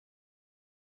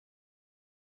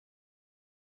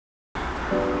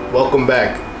Welcome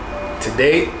back.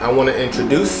 Today I want to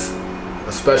introduce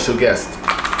a special guest.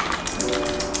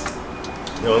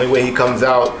 The only way he comes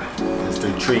out is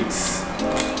through treats.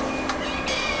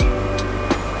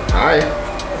 Hi.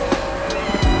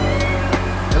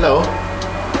 Hello.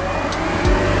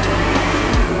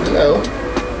 Hello.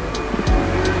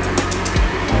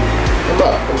 Come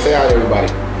up. Come say hi to everybody.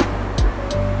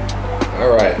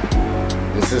 Alright.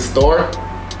 This is Thor.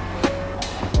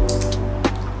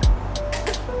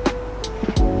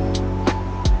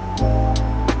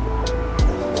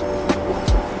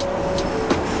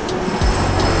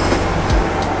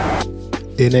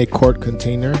 In a quart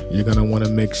container, you're going to want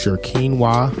to mix your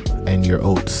quinoa and your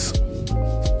oats.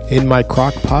 In my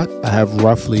crock pot, I have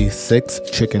roughly 6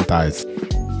 chicken thighs.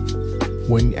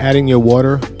 When adding your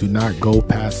water, do not go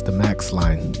past the max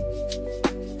line.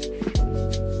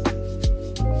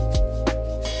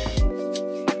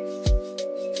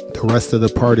 The rest of the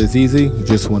part is easy. You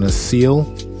just want to seal.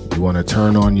 You want to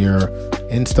turn on your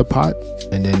Instapot,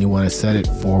 and then you want to set it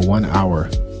for 1 hour.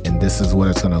 And this is what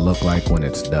it's going to look like when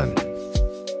it's done.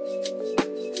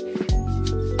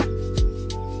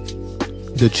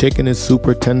 The chicken is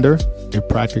super tender. It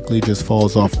practically just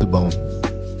falls off the bone.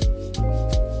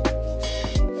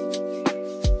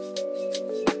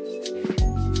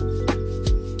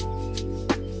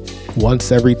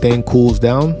 Once everything cools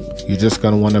down, you're just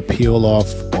going to want to peel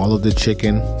off all of the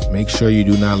chicken. Make sure you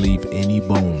do not leave any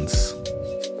bones.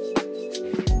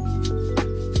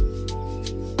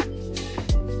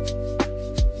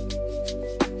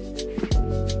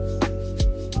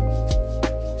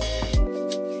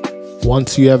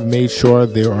 Once you have made sure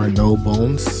there are no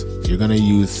bones, you're going to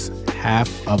use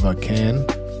half of a can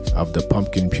of the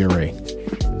pumpkin puree.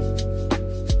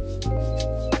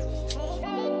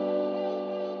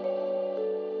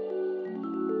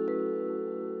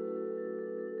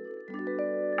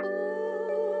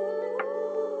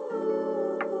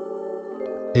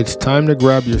 It's time to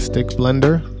grab your stick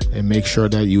blender and make sure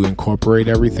that you incorporate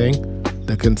everything.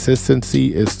 The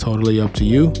consistency is totally up to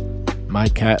you. My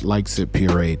cat likes it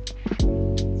pureed.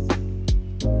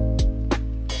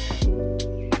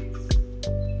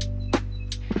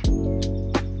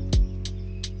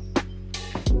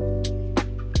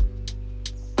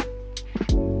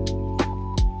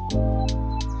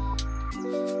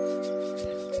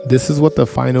 This is what the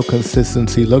final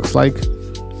consistency looks like.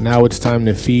 Now it's time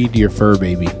to feed your fur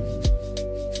baby.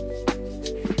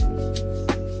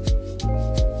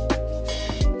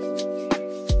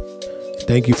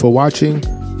 Thank you for watching.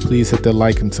 Please hit the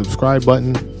like and subscribe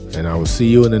button, and I will see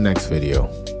you in the next video.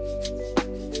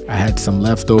 I had some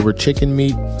leftover chicken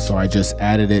meat, so I just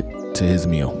added it to his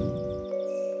meal.